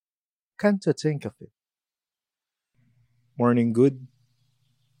Can't you think of it? Morning good.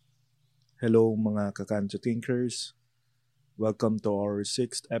 Hello mga KaCantothinkers. Welcome to our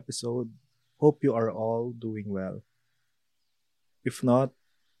sixth episode. Hope you are all doing well. If not,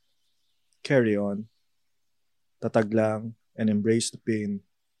 carry on, tatag lang, and embrace the pain.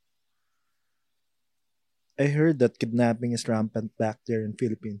 I heard that kidnapping is rampant back there in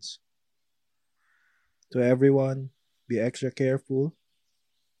Philippines. To everyone, be extra careful,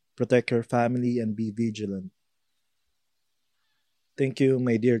 protect your family, and be vigilant. Thank you,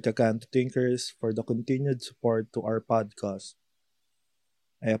 my dear KaCantothinkers, for the continued support to our podcast.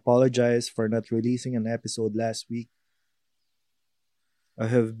 I apologize for not releasing an episode last week. I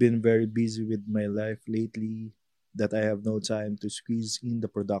have been very busy with my life lately that I have no time to squeeze in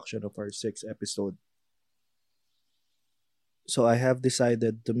the production of our sixth episode. So I have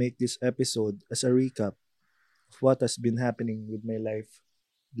decided to make this episode as a recap of what has been happening with my life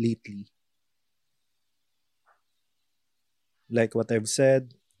lately. Like what I've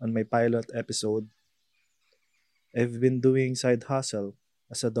said on my pilot episode, I've been doing side hustle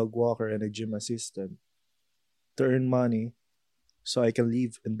as a dog walker and a gym assistant to earn money so I can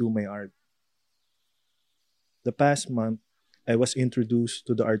live and do my art. The past month, I was introduced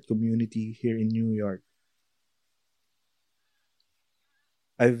to the art community here in New York.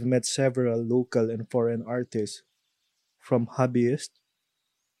 I've met several local and foreign artists, from hobbyists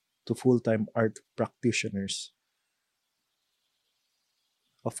to full time art practitioners.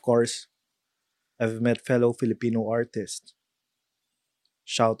 Of course, I've met fellow Filipino artists.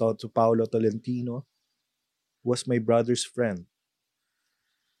 Shout out to Paolo Tolentino, who was my brother's friend.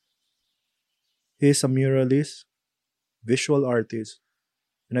 He is a muralist, visual artist,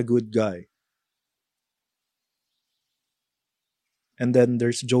 and a good guy. And then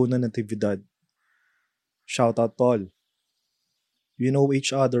there's Jonah Natividad. Shout out Tol. We know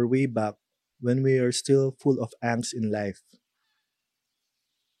each other way back when we are still full of angst in life.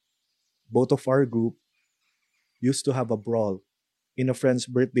 Both of our group used to have a brawl in a friend's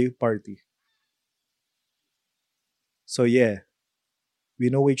birthday party. So yeah,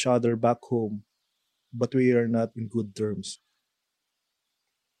 we know each other back home, but we are not in good terms.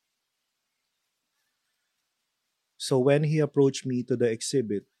 So when he approached me to the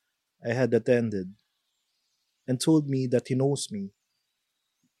exhibit I had attended and told me that he knows me,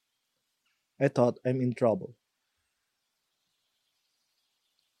 I thought I'm in trouble.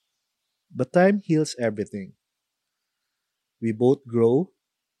 But time heals everything. We both grow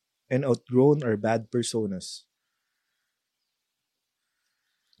and outgrown our bad personas.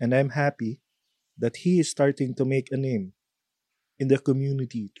 And I'm happy that he is starting to make a name in the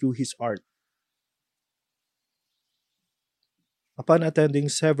community through his art. Upon attending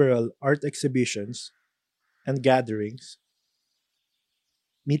several art exhibitions and gatherings,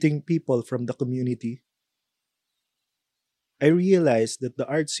 meeting people from the community, I realized that the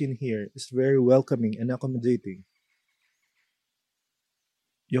art scene here is very welcoming and accommodating.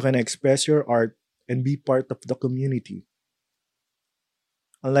 You can express your art and be part of the community,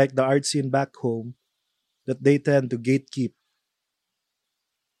 unlike the art scene back home that they tend to gatekeep.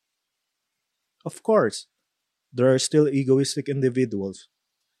 Of course, there are still egoistic individuals,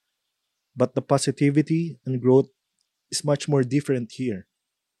 but the positivity and growth is much more different here.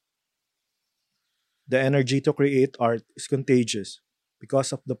 The energy to create art is contagious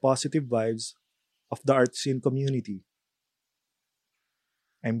because of the positive vibes of the art scene community.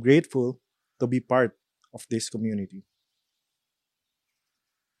 I'm grateful to be part of this community.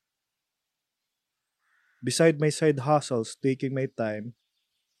 Beside my side hustles taking my time,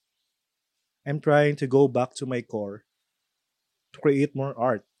 I'm trying to go back to my core to create more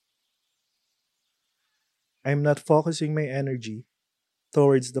art. I'm not focusing my energy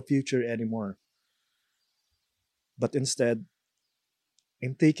towards the future anymore, but instead,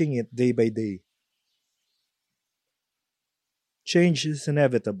 I'm taking it day by day. Change is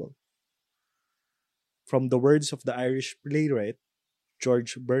inevitable. From the words of the Irish playwright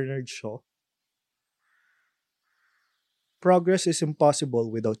George Bernard Shaw, progress is impossible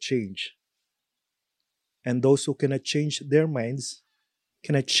without change, and those who cannot change their minds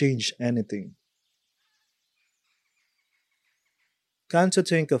cannot change anything. Can't you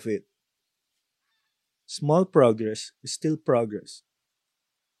think of it? Small progress is still progress.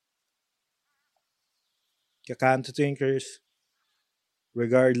 Kakanto thinkers,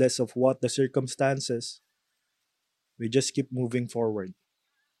 regardless of what the circumstances, we just keep moving forward.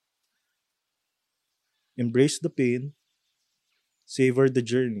 Embrace the pain, savor the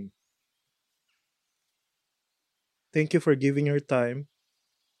journey. Thank you for giving your time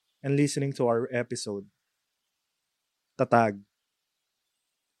and listening to our episode. Tatag.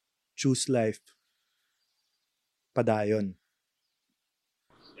 choose life, padayon.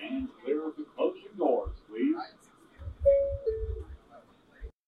 Stand clear of the closing doors, please.